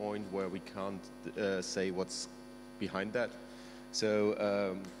a point where we can't say what's behind that.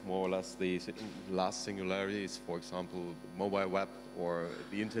 So more or less the last singularity is, for example, mobile web or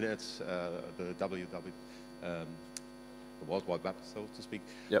the internet, the World Wide Web, so to speak.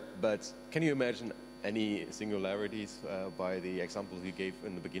 Yep. But can you imagine any singularities by the examples you gave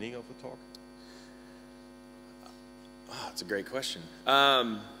in the beginning of the talk? Oh, that's a great question.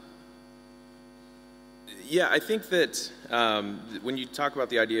 Yeah, I think that when you talk about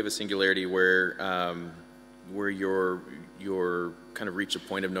the idea of a singularity where you're kind of reach a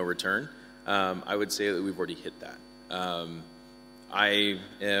point of no return, I would say that we've already hit that. I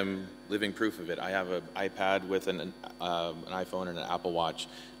am living proof of it. I have an iPad with an iPhone and an Apple Watch.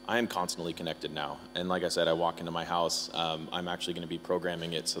 I am constantly connected now. And like I said, I walk into my house, I'm actually going to be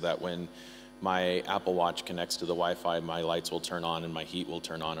programming it so that when my Apple Watch connects to the Wi-Fi, my lights will turn on and my heat will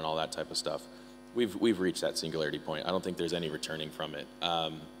turn on and all that type of stuff. We've reached that singularity point. I don't think there's any returning from it.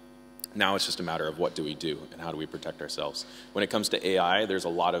 Now it's just a matter of what do we do and how do we protect ourselves. When it comes to AI, there's a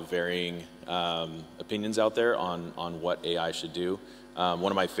lot of varying opinions out there on what AI should do.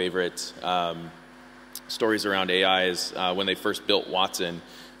 One of my favorite stories around AI is when they first built Watson,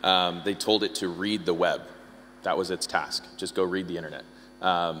 they told it to read the web. That was its task, just go read the internet.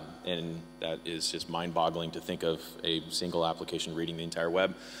 And that is just mind-boggling to think of a single application reading the entire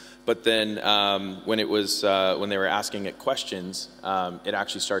web. But then when they were asking it questions, it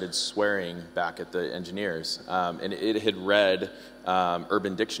actually started swearing back at the engineers. And it had read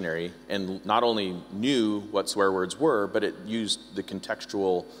Urban Dictionary and not only knew what swear words were, but it used the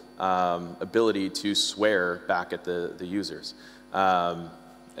contextual ability to swear back at the users. And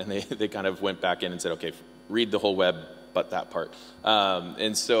they kind of went back in and said, okay, read the whole web, but that part.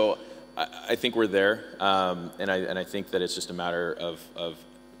 And so I think we're there, and I think that it's just a matter of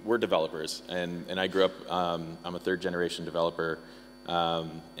we're developers, and I grew up, I'm a third-generation developer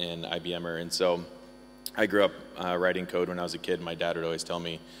and IBMer, and so I grew up writing code when I was a kid. My dad would always tell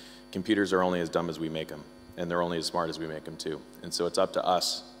me, computers are only as dumb as we make them, and they're only as smart as we make them too. And so it's up to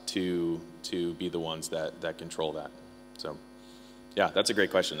us to be the ones that control that. So yeah, that's a great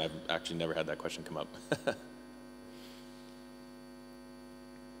question. I've actually never had that question come up.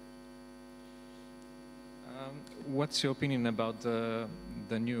 what's your opinion about the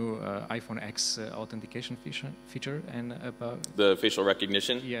new iPhone X authentication feature and about the facial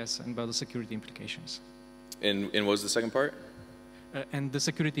recognition? Yes, and about the security implications. And what was the second part? And the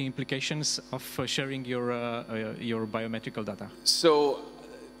security implications of sharing your biometrical data. So,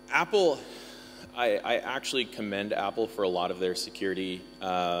 Apple, I actually commend Apple for a lot of their security.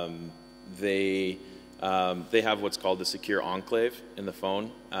 They have what's called the secure enclave in the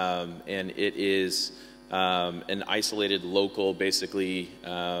phone, and it is an isolated local, basically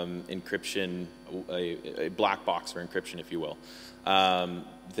encryption, a black box for encryption, if you will.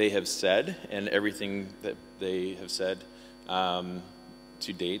 They have said, and everything that they have said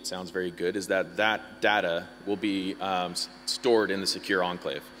to date sounds very good, is that that data will be stored in the secure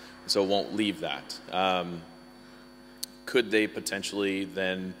enclave, so it won't leave that. Could they potentially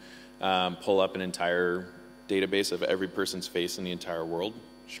then pull up an entire database of every person's face in the entire world?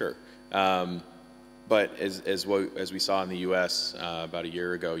 Sure. But as we saw in the U.S. About a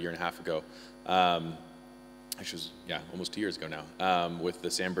year and a half ago, actually, almost 2 years ago now, with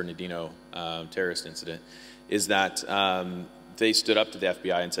the San Bernardino terrorist incident, is that they stood up to the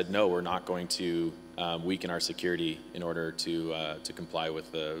FBI and said, no, we're not going to weaken our security in order to comply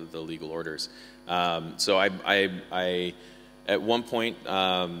with the legal orders. So I at one point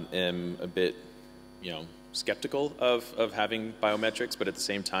am a bit, skeptical of having biometrics, but at the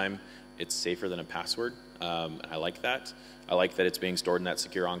same time, it's safer than a password. I like that. I like that it's being stored in that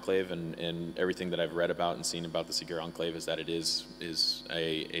secure enclave, and everything that I've read about and seen about the secure enclave is that it is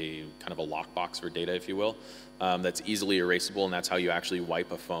a kind of a lockbox for data, if you will, that's easily erasable, and that's how you actually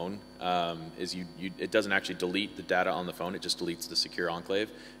wipe a phone. It doesn't actually delete the data on the phone; it just deletes the secure enclave,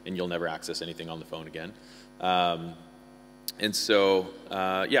 and you'll never access anything on the phone again. And so,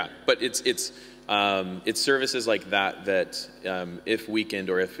 but it's services like that if weakened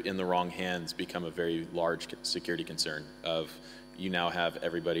or if in the wrong hands, become a very large security concern. Of you now have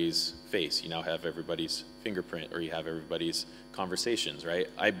everybody's face, you now have everybody's fingerprint, or you have everybody's conversations, right?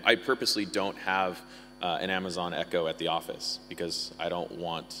 I purposely don't have an Amazon Echo at the office because I don't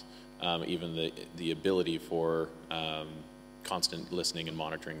want even the ability for constant listening and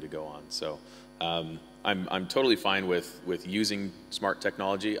monitoring to go on. So. I'm totally fine with using smart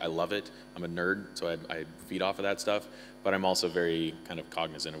technology. I love it. I'm a nerd, so I feed off of that stuff. But I'm also very kind of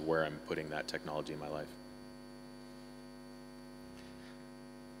cognizant of where I'm putting that technology in my life.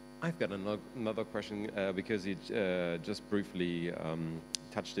 I've got another question because you just briefly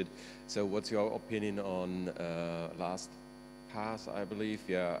touched it. So what's your opinion on LastPass, I believe?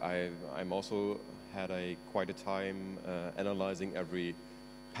 Yeah, I'm also had quite a time analyzing every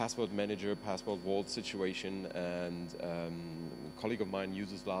password manager, password vault situation, and a colleague of mine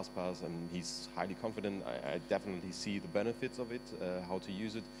uses LastPass and he's highly confident. I definitely see the benefits of it, how to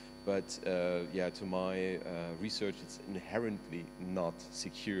use it, but to my research, it's inherently not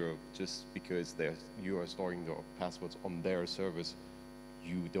secure. Just because you are storing your passwords on their servers,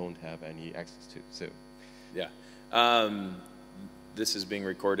 you don't have any access to. So, yeah, this is being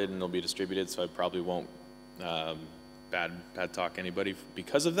recorded and it'll be distributed, so I probably won't bad talk anybody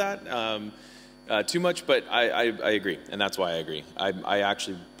because of that too much, but I agree, and that's why I agree. I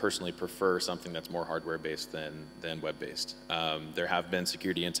actually personally prefer something that's more hardware based than web based. There have been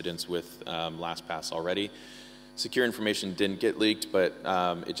security incidents with LastPass already. Secure information didn't get leaked, but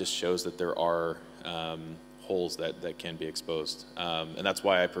it just shows that there are holes that can be exposed, and that's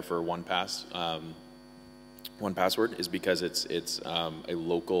why I prefer 1Pass. 1Password is because it's a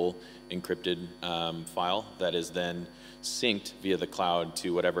local encrypted file that is then synced via the cloud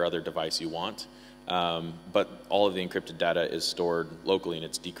to whatever other device you want. But all of the encrypted data is stored locally and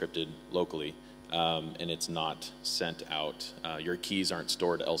it's decrypted locally, and it's not sent out. Your keys aren't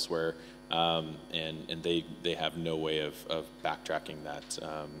stored elsewhere, and they have no way of backtracking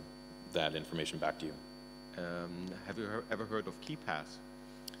that information back to you. Have you ever heard of KeyPass?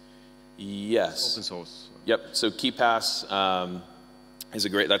 Yes. Open source. Yep. So KeyPass is a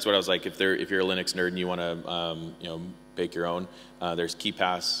great. That's what I was like. If you're a Linux nerd and you want to bake your own, there's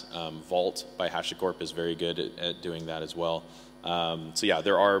KeyPass. Vault by HashiCorp is very good at doing that as well. So yeah,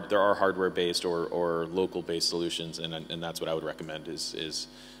 there are hardware-based or local-based solutions, and that's what I would recommend is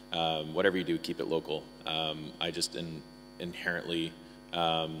whatever you do, keep it local. I just am inherently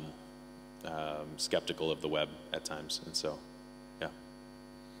skeptical of the web at times, and so yeah.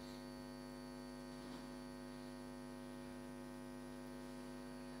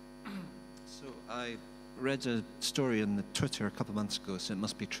 So I read a story on the Twitter a couple of months ago, so it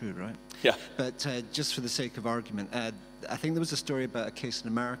must be true, right? Yeah. But just for the sake of argument, I think there was a story about a case in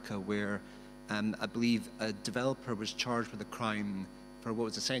America where I believe a developer was charged with a crime for what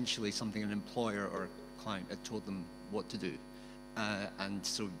was essentially something an employer or client had told them what to do. And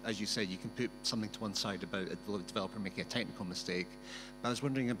so, as you said, you can put something to one side about a developer making a technical mistake. But I was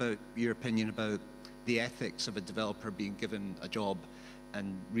wondering about your opinion about the ethics of a developer being given a job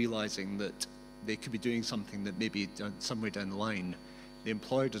and realizing that they could be doing something that maybe somewhere down the line the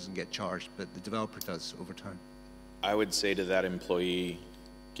employer doesn't get charged, but the developer does over time. I would say to that employee,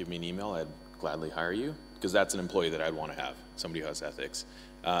 give me an email, I'd gladly hire you, because that's an employee that I'd want to have, somebody who has ethics.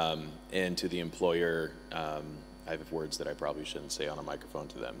 And to the employer, I have words that I probably shouldn't say on a microphone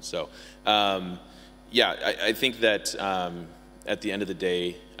to them. So, yeah, I think that at the end of the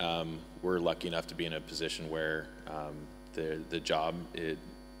day, we're lucky enough to be in a position where the job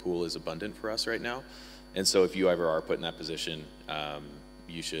pool is abundant for us right now. And so if you ever are put in that position,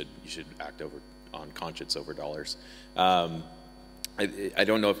 you should act on conscience over dollars. I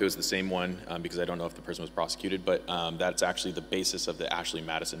don't know if it was the same one because I don't know if the person was prosecuted, but that's actually the basis of the Ashley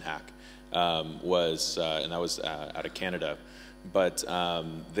Madison hack. And that was out of Canada. But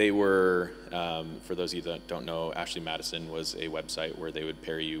they were, for those of you that don't know, Ashley Madison was a website where they would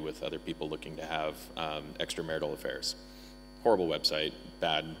pair you with other people looking to have extramarital affairs. Horrible website,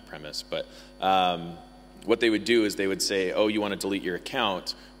 bad premise, but what they would do is they would say, oh, you want to delete your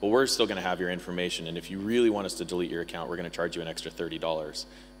account? Well, we're still going to have your information, and if you really want us to delete your account, we're going to charge you an extra $30.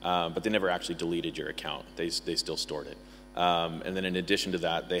 But they never actually deleted your account. They still stored it. And then in addition to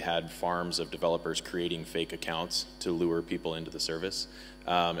that, they had farms of developers creating fake accounts to lure people into the service.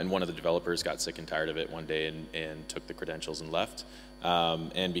 And one of the developers got sick and tired of it one day and took the credentials and left.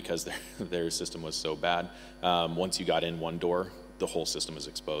 And because their system was so bad, once you got in one door, the whole system was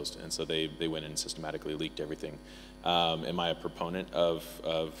exposed. And so they went in and systematically leaked everything. Am I a proponent of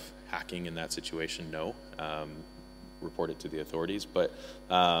hacking in that situation? No. Report it to the authorities. But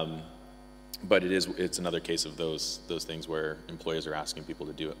it's another case of those things where employers are asking people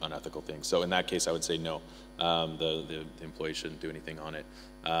to do unethical things. So in that case, I would say no. The employee shouldn't do anything on it.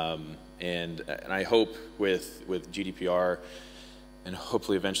 And I hope with GDPR, and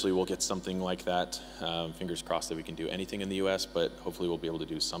hopefully eventually we'll get something like that. Fingers crossed that we can do anything in the U.S., but hopefully we'll be able to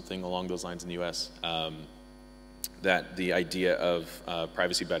do something along those lines in the U.S. That the idea of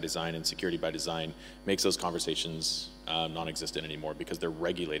privacy by design and security by design makes those conversations non-existent anymore because they're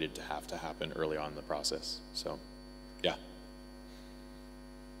regulated to have to happen early on in the process. So, yeah.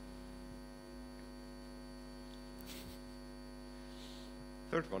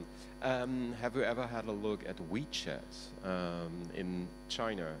 Third one. Have you ever had a look at WeChat in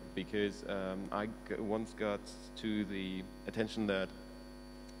China? Because I once got to the attention that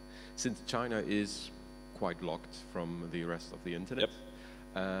since China is quite locked from the rest of the internet,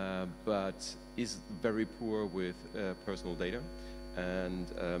 but is very poor with personal data, and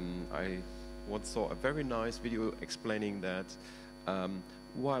I once saw a very nice video explaining that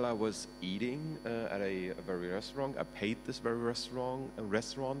while I was eating at a very restaurant, I paid this very restaurant,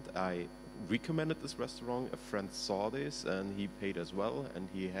 I recommended this restaurant, a friend saw this and he paid as well, and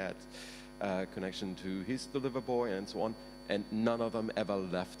he had a connection to his delivery boy and so on, and none of them ever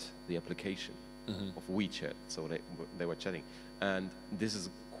left the application of WeChat, so they were chatting. And this is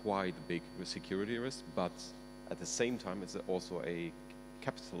quite a big security risk, but at the same time it's also a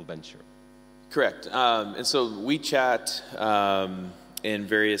capital venture. Correct. And so WeChat and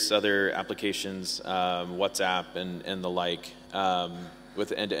various other applications, WhatsApp and the like,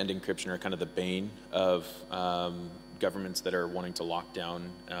 with end-to-end encryption are kind of the bane of governments that are wanting to lock down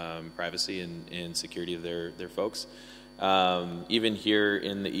privacy and security of their folks. Even here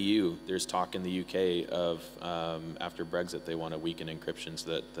in the EU, there's talk in the UK of after Brexit, they want to weaken encryption so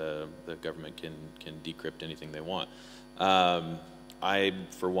that the government can decrypt anything they want. I,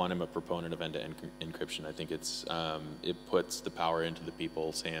 for one, am a proponent of end-to-end encryption. I think it puts the power into the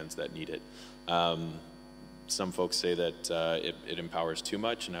people's hands that need it. Some folks say that it empowers too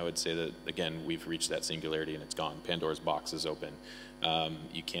much, and I would say that, again, we've reached that singularity and it's gone. Pandora's box is open.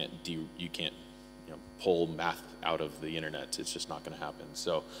 You can't pull math out of the internet. It's just not going to happen.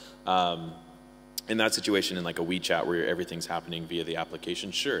 So in that situation, in like a WeChat where everything's happening via the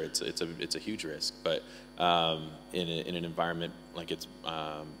application, sure, it's a huge risk. But in an environment like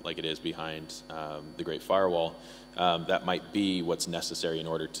it is behind the Great Firewall, that might be what's necessary in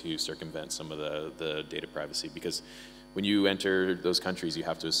order to circumvent some of the data privacy. Because when you enter those countries, you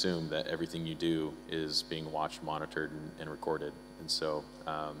have to assume that everything you do is being watched, monitored, and recorded. And so,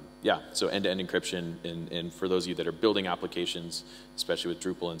 yeah, so end-to-end encryption, and for those of you that are building applications, especially with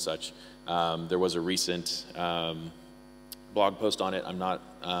Drupal and such, there was a recent blog post on it.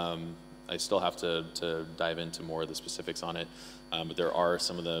 I still have to dive into more of the specifics on it, but there are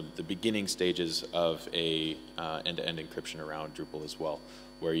some of the beginning stages of a end-to-end encryption around Drupal as well.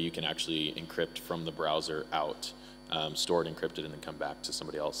 where you can actually encrypt from the browser out, store it encrypted, and then come back to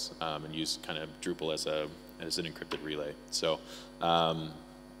somebody else and use kind of Drupal as an encrypted relay. So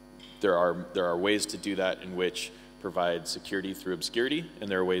there are ways to do that in which provide security through obscurity, and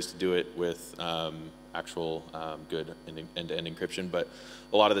there are ways to do it with actual good end-to-end encryption. But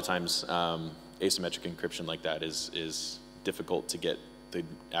a lot of the times, asymmetric encryption like that is difficult to get the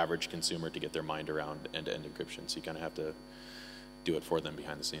average consumer to get their mind around end-to-end encryption. So you kind of have to do it for them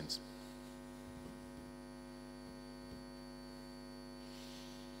behind the scenes.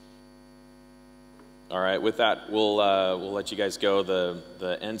 All right, with that, we'll let you guys go.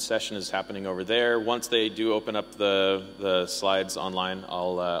 The end session is happening over there. Once they do open up the slides online,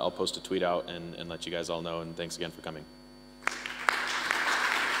 I'll post a tweet out and let you guys all know. And thanks again for coming.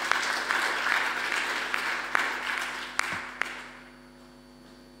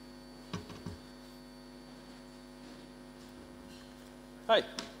 Hi.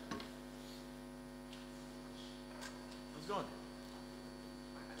 How's it going?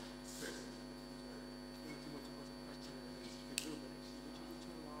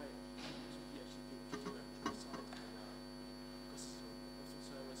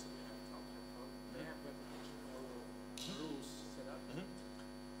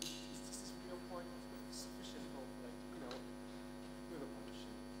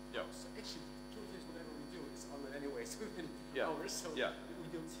 So Yeah.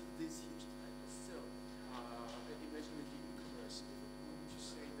 we don't see this huge type, but still, imagine with the e-commerce,